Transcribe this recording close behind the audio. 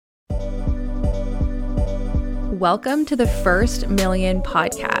Welcome to the First Million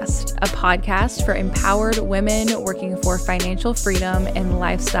Podcast, a podcast for empowered women working for financial freedom and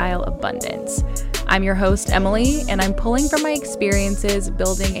lifestyle abundance. I'm your host, Emily, and I'm pulling from my experiences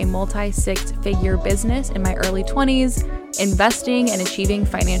building a multi-six-figure business in my early 20s, investing and achieving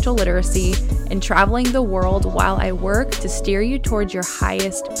financial literacy, and traveling the world while I work to steer you towards your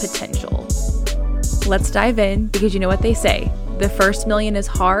highest potential. Let's dive in because you know what they say. The first million is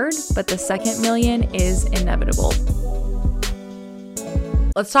hard, but the second million is inevitable.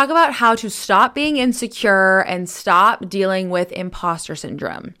 Let's talk about how to stop being insecure and stop dealing with imposter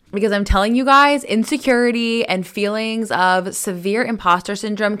syndrome. Because I'm telling you guys, insecurity and feelings of severe imposter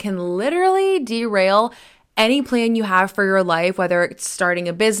syndrome can literally derail any plan you have for your life, whether it's starting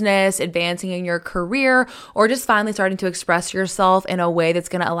a business, advancing in your career, or just finally starting to express yourself in a way that's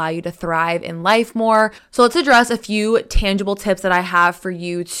going to allow you to thrive in life more. So let's address a few tangible tips that I have for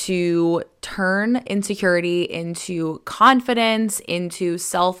you to turn insecurity into confidence, into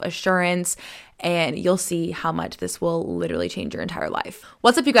self-assurance, and you'll see how much this will literally change your entire life.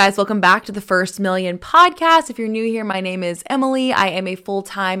 What's up, you guys? Welcome back to the First Million Podcast. If you're new here, my name is Emily. I am a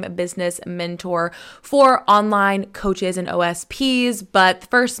full-time business mentor for online coaches and OSPs, but the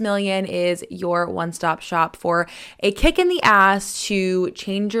First Million is your one-stop shop for a kick in the ass to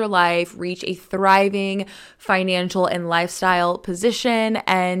change your life, reach a thriving financial and lifestyle position.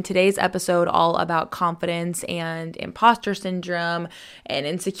 And today's episode all about confidence and imposter syndrome and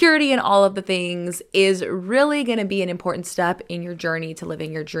insecurity and all of the things is really going to be an important step in your journey to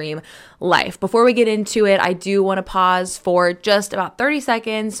living your dream life. Before we get into it, I do want to pause for just about 30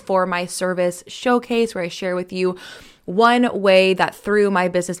 seconds for my service showcase where I share with you one way that through my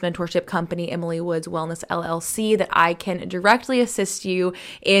business mentorship company, Emily Woods Wellness LLC, that I can directly assist you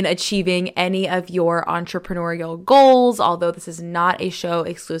in achieving any of your entrepreneurial goals. Although this is not a show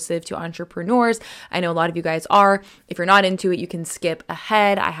exclusive to entrepreneurs, I know a lot of you guys are. If you're not into it, you can skip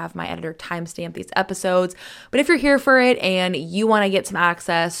ahead. I have my editor timestamp these episodes. But if you're here for it and you want to get some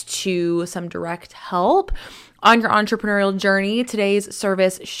access to some direct help on your entrepreneurial journey, today's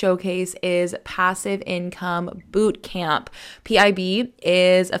service showcase is Passive Income Bootcamp. PIB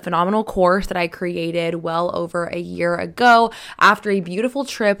is a phenomenal course that I created well over a year ago after a beautiful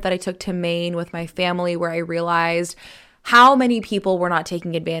trip that I took to Maine with my family, where I realized how many people were not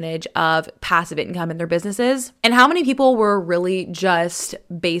taking advantage of passive income in their businesses, and how many people were really just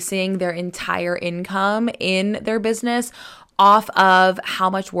basing their entire income in their business off of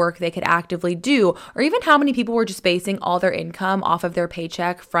how much work they could actively do, or even how many people were just basing all their income off of their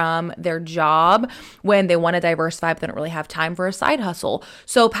paycheck from their job when they want to diversify but they don't really have time for a side hustle.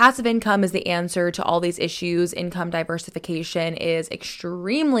 So passive income is the answer to all these issues. Income diversification is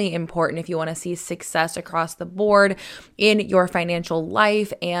extremely important if you want to see success across the board in your financial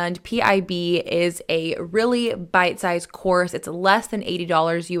life, and PIB is a really bite-sized course. It's less than $80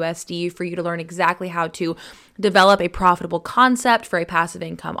 USD for you to learn exactly how to develop a profitable concept for a passive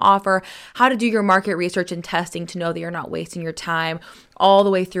income offer, how to do your market research and testing to know that you're not wasting your time, all the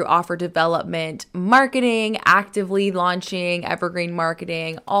way through offer development, marketing, actively launching, evergreen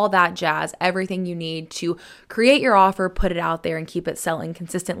marketing, all that jazz, everything you need to create your offer, put it out there, and keep it selling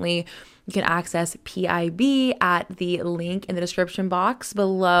consistently. You can access PIB at the link in the description box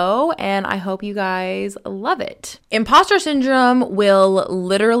below, and I hope you guys love it. Imposter syndrome will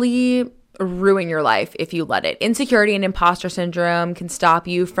literally ruin your life if you let it. Insecurity and imposter syndrome can stop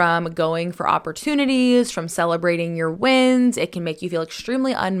you from going for opportunities, from celebrating your wins. It can make you feel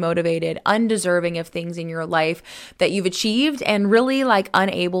extremely unmotivated, undeserving of things in your life that you've achieved, and really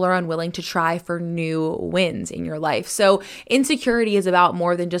unable or unwilling to try for new wins in your life. So insecurity is about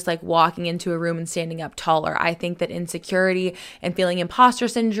more than just walking into a room and standing up taller. I think that insecurity and feeling imposter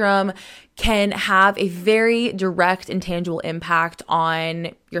syndrome can have a very direct and tangible impact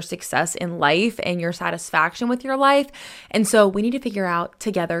on your success in life and your satisfaction with your life. And so we need to figure out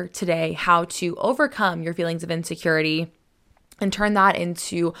together today how to overcome your feelings of insecurity and turn that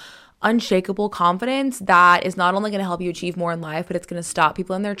into unshakable confidence that is not only going to help you achieve more in life, but it's going to stop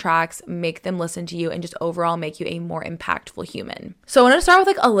people in their tracks, make them listen to you, and just overall make you a more impactful human. So I want to start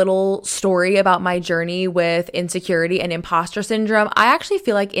with a little story about my journey with insecurity and imposter syndrome. I actually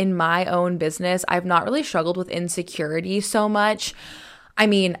feel like in my own business, I've not really struggled with insecurity so much. I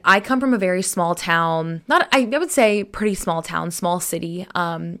mean, I come from a very small town, I would say pretty small town, small city.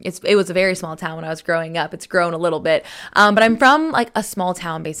 It was a very small town when I was growing up. It's grown a little bit. But I'm from a small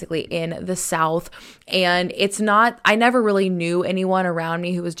town basically in the South, and I never really knew anyone around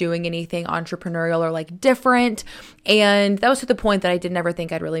me who was doing anything entrepreneurial or different. And that was to the point that I did never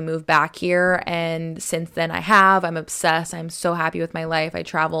think I'd really move back here. And since then I'm obsessed. I'm so happy with my life. I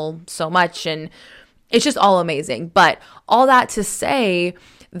travel so much, and it's just all amazing. But all that to say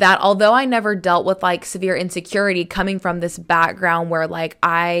that although I never dealt with like severe insecurity coming from this background where like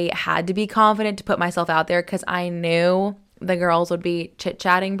I had to be confident to put myself out there because I knew the girls would be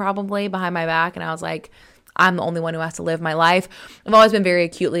chit-chatting probably behind my back, and I was like, I'm the only one who has to live my life. I've always been very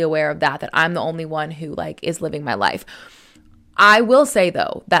acutely aware of that I'm the only one who like is living my life. I will say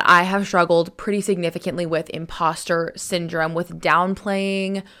though that I have struggled pretty significantly with imposter syndrome, with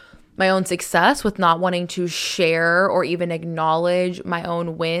downplaying my own success, with not wanting to share or even acknowledge my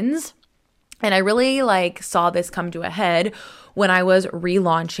own wins. And I really like saw this come to a head when I was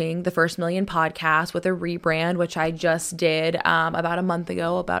relaunching the First Million podcast with a rebrand, which I just did about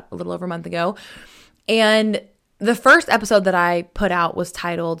a little over a month ago. And the first episode that I put out was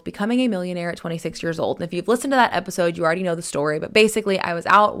titled Becoming a Millionaire at 26 Years Old. And if you've listened to that episode, you already know the story. But basically, I was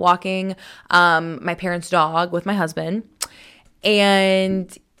out walking my parents' dog with my husband.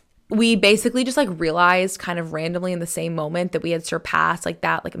 And we basically just like realized kind of randomly in the same moment that we had surpassed like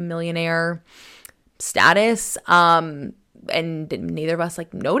that, like a millionaire status. And neither of us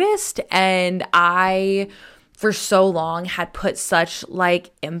like noticed. And I, for so long, had put such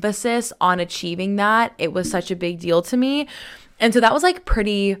like emphasis on achieving that. It was such a big deal to me. And so that was like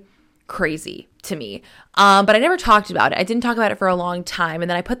pretty crazy to me. But I never talked about it. I didn't talk about it for a long time. And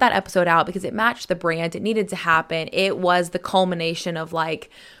then I put that episode out because it matched the brand. It needed to happen. It was the culmination of like,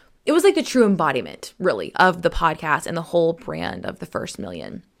 it was like the true embodiment really of the podcast and the whole brand of the First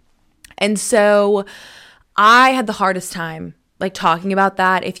Million. And so I had the hardest time like talking about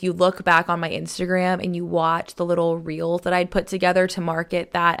that. If you look back on my Instagram and you watch the little reels that I'd put together to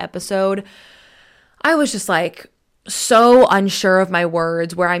market that episode, I was just like so unsure of my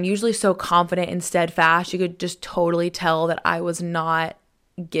words, where I'm usually so confident and steadfast. You could just totally tell that I was not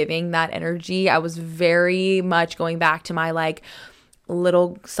giving that energy. I was very much going back to my like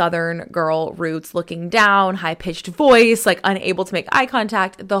little Southern girl roots, looking down, high-pitched voice, like unable to make eye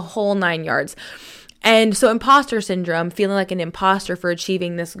contact, the whole 9 yards. And so imposter syndrome, feeling like an imposter for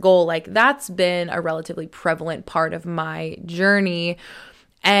achieving this goal, like that's been a relatively prevalent part of my journey.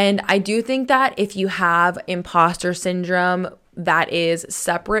 And I do think that if you have imposter syndrome that is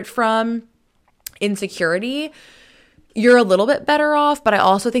separate from insecurity, you're a little bit better off. But I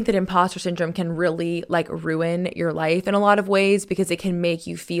also think that imposter syndrome can really like ruin your life in a lot of ways, because it can make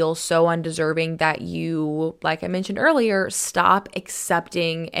you feel so undeserving that you, like I mentioned earlier, stop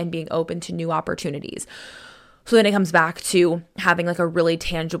accepting and being open to new opportunities. So then it comes back to having like a really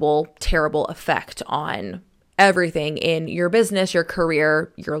tangible, terrible effect on everything in your business, your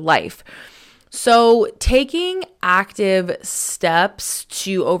career, your life. So taking active steps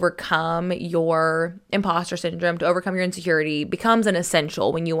to overcome your imposter syndrome, to overcome your insecurity, becomes an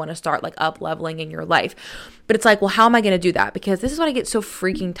essential when you want to start like up leveling in your life. But it's like, well, how am I going to do that? Because this is what I get so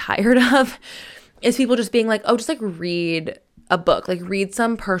freaking tired of, is people just being like, oh, just like read a book, like read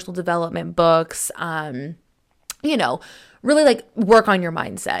some personal development books, really like work on your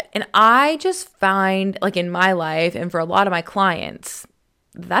mindset. And I just find like in my life and for a lot of my clients,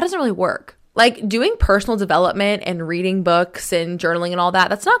 that doesn't really work. Like doing personal development and reading books and journaling and all that,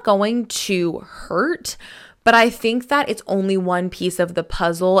 that's not going to hurt. But I think that it's only one piece of the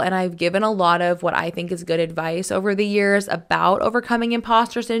puzzle. And I've given a lot of what I think is good advice over the years about overcoming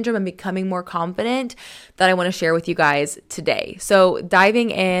imposter syndrome and becoming more confident that I want to share with you guys today. So diving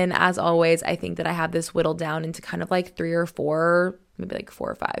in, as always, I think that I have this whittled down into kind of like 3 or 4, maybe like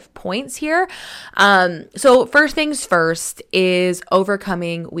 4 or 5 points here. So first things first is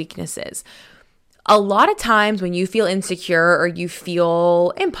overcoming weaknesses. A lot of times when you feel insecure or you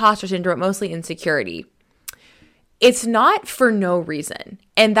feel imposter syndrome, mostly insecurity, it's not for no reason.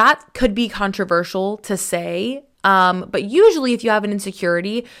 And that could be controversial to say. But usually if you have an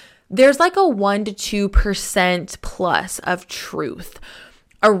insecurity, there's like a 1 to 2% plus of truth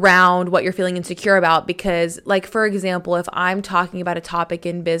around what you're feeling insecure about. Because like, for example, if I'm talking about a topic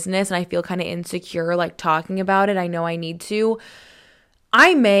in business and I feel kind of insecure, like talking about it, I know I need to,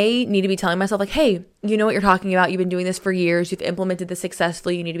 I may need to be telling myself like, hey, you know what you're talking about. You've been doing this for years. You've implemented this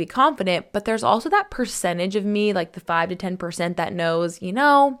successfully. You need to be confident. But there's also that percentage of me, like the 5 to 10% that knows,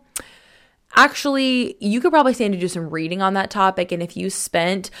 actually, you could probably stand to do some reading on that topic. And if you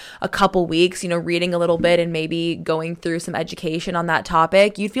spent a couple weeks, reading a little bit and maybe going through some education on that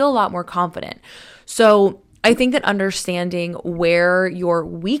topic, you'd feel a lot more confident. So I think that understanding where your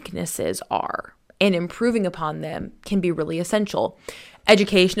weaknesses are and improving upon them can be really essential.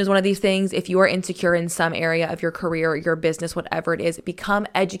 Education is one of these things. If you are insecure in some area of your career, your business, whatever it is, become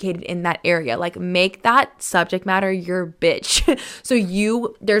educated in that area. Like make that subject matter your bitch.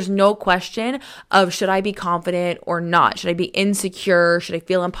 So there's no question of should I be confident or not? Should I be insecure? Should I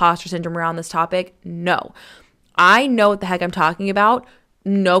feel imposter syndrome around this topic? No. I know what the heck I'm talking about.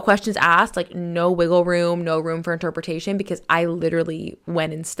 No questions asked, like no wiggle room, no room for interpretation, because I literally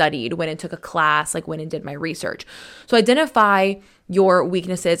went and studied, went and took a class, like went and did my research. So identify your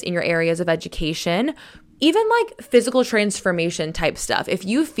weaknesses in your areas of education, even like physical transformation type stuff. If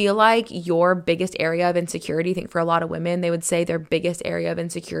you feel like your biggest area of insecurity, I think for a lot of women, they would say their biggest area of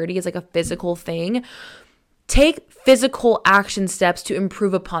insecurity is like a physical thing. Take physical action steps to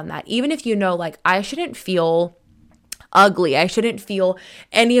improve upon that. Even if you know, like, I shouldn't feel ugly. I shouldn't feel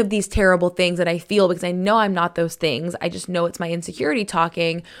any of these terrible things that I feel because I know I'm not those things. I just know it's my insecurity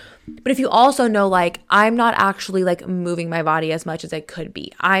talking. But if you also know, like, I'm not actually like moving my body as much as I could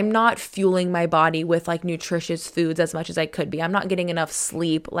be. I'm not fueling my body with like nutritious foods as much as I could be. I'm not getting enough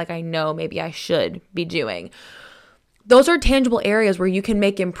sleep like I know maybe I should be doing. Those are tangible areas where you can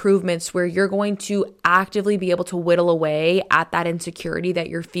make improvements, where you're going to actively be able to whittle away at that insecurity that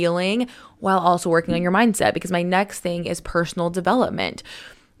you're feeling while also working on your mindset. Because my next thing is personal development.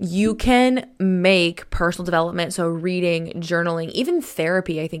 You can make personal development, so reading, journaling, even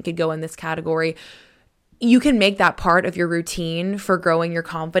therapy, I think could go in this category. You can make that part of your routine for growing your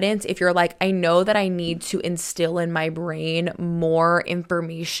confidence. If you're like, I know that I need to instill in my brain more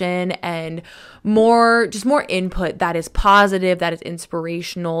information and more input that is positive, that is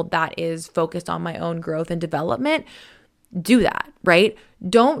inspirational, that is focused on my own growth and development, do that, right?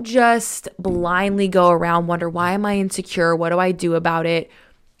 Don't just blindly go around, wonder, why am I insecure? What do I do about it?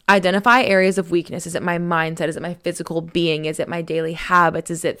 Identify areas of weakness. Is it my mindset? Is it my physical being? Is it my daily habits?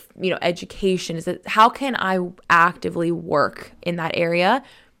 Is it, education? How can I actively work in that area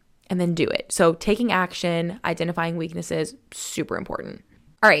and then do it? So taking action, identifying weaknesses, super important.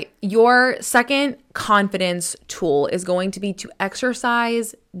 All right, your second confidence tool is going to be to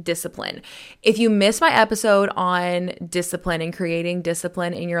exercise discipline. If you missed my episode on discipline and creating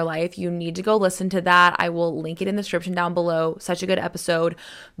discipline in your life, you need to go listen to that. I will link it in the description down below. Such a good episode.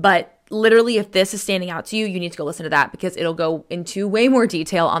 But literally, if this is standing out to you, you need to go listen to that because it'll go into way more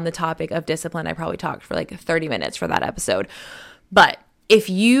detail on the topic of discipline. I probably talked for like 30 minutes for that episode. But if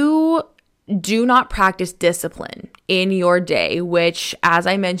you do not practice discipline in your day, which, as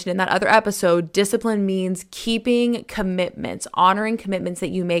I mentioned in that other episode, discipline means keeping commitments, honoring commitments that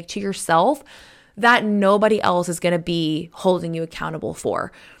you make to yourself that nobody else is going to be holding you accountable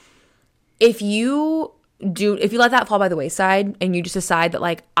for. If you let that fall by the wayside and you just decide that,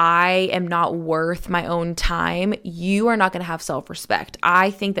 like, I am not worth my own time, you are not going to have self-respect.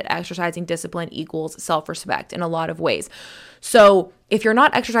 I think that exercising discipline equals self-respect in a lot of ways. So if you're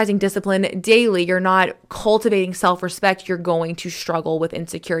not exercising discipline daily, you're not cultivating self-respect, you're going to struggle with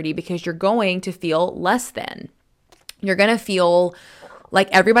insecurity because you're going to feel less than. You're going to feel like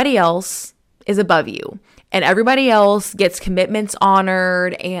everybody else is above you and everybody else gets commitments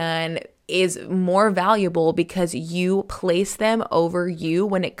honored and is more valuable because you place them over you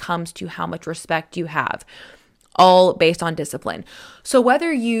when it comes to how much respect you have, all based on discipline. So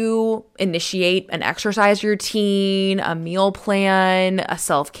whether you initiate an exercise routine, a meal plan, a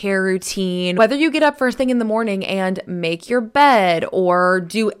self-care routine, whether you get up first thing in the morning and make your bed or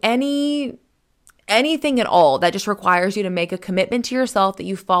do anything at all that just requires you to make a commitment to yourself that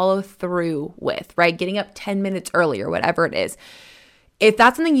you follow through with, right? Getting up 10 minutes earlier, whatever it is. If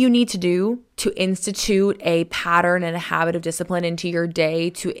that's something you need to do to institute a pattern and a habit of discipline into your day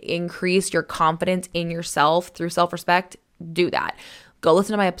to increase your confidence in yourself through self-respect, do that. Go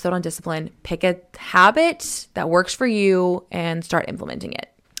listen to my episode on discipline, pick a habit that works for you and start implementing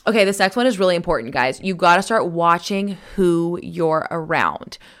it. Okay, this next one is really important, guys. You got to start watching who you're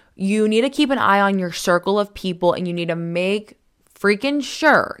around. You need to keep an eye on your circle of people and you need to make damn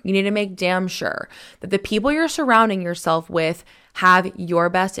sure that the people you're surrounding yourself with have your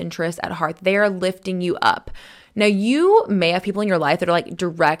best interests at heart. They are lifting you up. Now, you may have people in your life that are like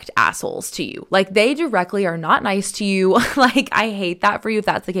direct assholes to you. Like they directly are not nice to you. Like I hate that for you. If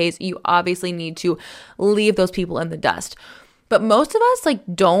that's the case, you obviously need to leave those people in the dust. But most of us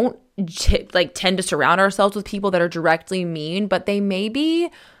don't tend to surround ourselves with people that are directly mean, but they may be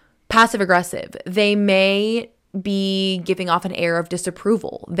passive aggressive. They may be giving off an air of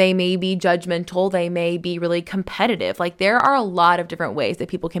disapproval. They may be judgmental. They may be really competitive. Like there are a lot of different ways that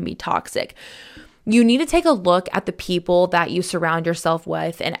people can be toxic. You need to take a look at the people that you surround yourself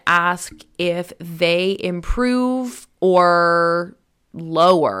with and ask if they improve or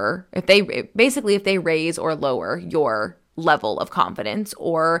lower, if they raise or lower your level of confidence,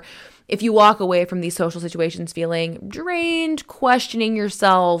 or if you walk away from these social situations feeling drained, questioning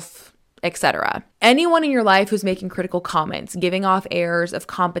yourself, etc. Anyone in your life who's making critical comments, giving off airs of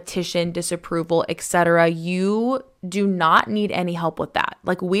competition, disapproval, etc., you do not need any help with that.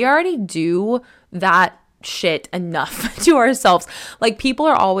 Like, we already do that shit enough to ourselves. Like, people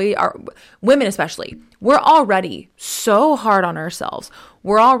are women especially, we're already so hard on ourselves.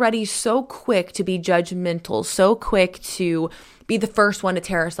 We're already so quick to be judgmental, so quick to be the first one to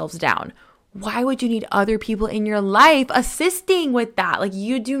tear ourselves down. Why would you need other people in your life assisting with that? Like,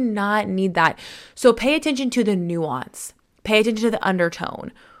 you do not need that. So pay attention to the nuance. Pay attention to the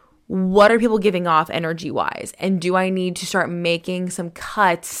undertone. What are people giving off energy-wise? And do I need to start making some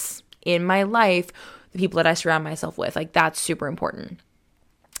cuts in my life, the people that I surround myself with? Like, that's super important.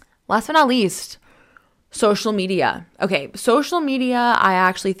 Last but not least, social media. Okay, social media, I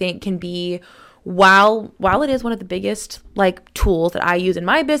actually think can be, while it is one of the biggest like tools that I use in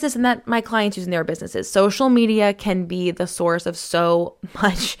my business and that my clients use in their businesses, social media can be the source of so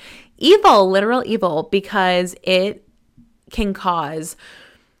much evil, literal evil, because it can cause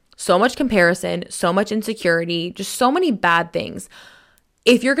so much comparison, so much insecurity, just so many bad things.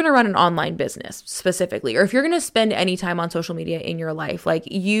 If you're going to run an online business specifically, or if you're going to spend any time on social media in your life, like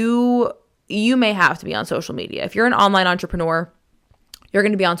you may have to be on social media. If you're an online entrepreneur, you're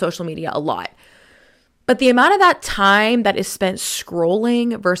going to be on social media a lot. But the amount of that time that is spent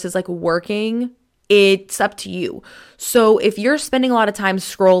scrolling versus like working, it's up to you. So if you're spending a lot of time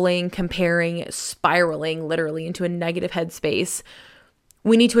scrolling, comparing, spiraling literally into a negative headspace,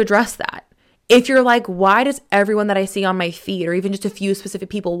 we need to address that. If you're like, why does everyone that I see on my feed, or even just a few specific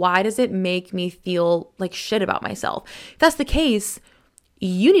people, why does it make me feel like shit about myself? If that's the case,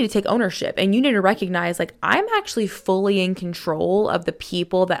 you need to take ownership and you need to recognize, like, I'm actually fully in control of the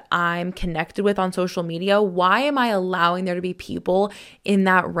people that I'm connected with on social media. Why am I allowing there to be people in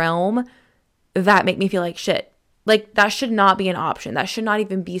that realm that make me feel like shit? Like, that should not be an option. That should not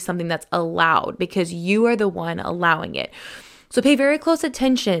even be something that's allowed, because you are the one allowing it. So pay very close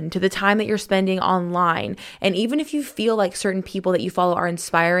attention to the time that you're spending online. And even if you feel like certain people that you follow are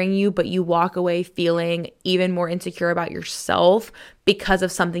inspiring you, but you walk away feeling even more insecure about yourself because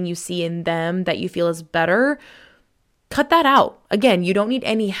of something you see in them that you feel is better, cut that out. Again, you don't need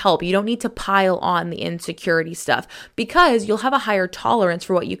any help. You don't need to pile on the insecurity stuff, because you'll have a higher tolerance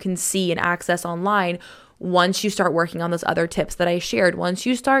for what you can see and access online once you start working on those other tips that I shared. Once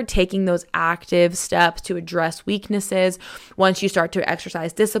you start taking those active steps to address weaknesses, once you start to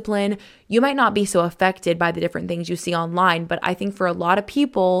exercise discipline, you might not be so affected by the different things you see online. But I think for a lot of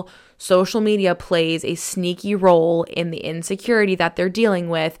people, social media plays a sneaky role in the insecurity that they're dealing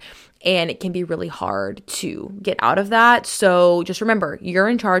with, and it can be really hard to get out of that. So just remember, you're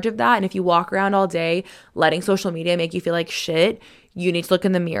in charge of that. And if you walk around all day letting social media make you feel like shit, you need to look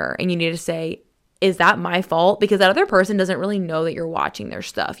in the mirror and you need to say, is that my fault? Because that other person doesn't really know that you're watching their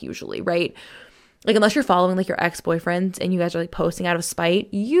stuff usually, right? Like, unless you're following like your ex-boyfriends and you guys are like posting out of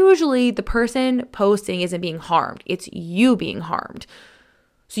spite, usually the person posting isn't being harmed. It's you being harmed.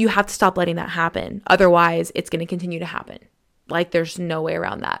 So you have to stop letting that happen. Otherwise, it's going to continue to happen. Like, there's no way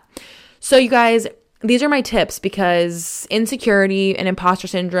around that. So you guys, these are my tips, because insecurity and imposter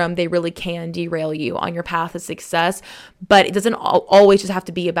syndrome, they really can derail you on your path to success. But it doesn't always just have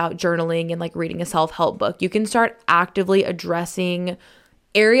to be about journaling and like reading a self-help book. You can start actively addressing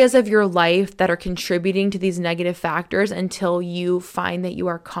areas of your life that are contributing to these negative factors until you find that you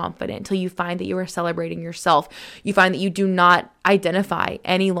are confident, until you find that you are celebrating yourself. You find that you do not identify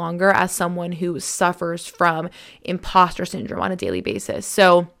any longer as someone who suffers from imposter syndrome on a daily basis.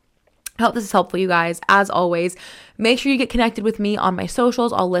 So I hope this is helpful, you guys. As always, make sure you get connected with me on my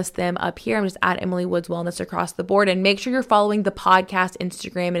socials. I'll list them up here. I'm just at Emily Woods Wellness across the board. And make sure you're following the podcast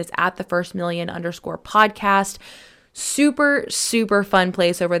Instagram. It is at @thefirstmillion_podcast. Super, super fun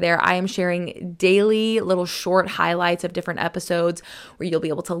place over there. I am sharing daily little short highlights of different episodes where you'll be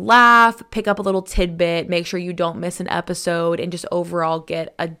able to laugh, pick up a little tidbit, make sure you don't miss an episode, and just overall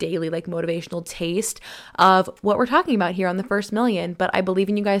get a daily like motivational taste of what we're talking about here on The First Million. But I believe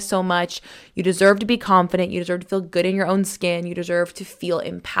in you guys so much. You deserve to be confident. You deserve to feel good in your own skin. You deserve to feel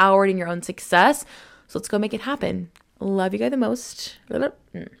empowered in your own success. So let's go make it happen. Love you guys the most.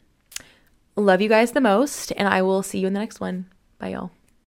 Love you guys the most, and I will see you in the next one. Bye, y'all.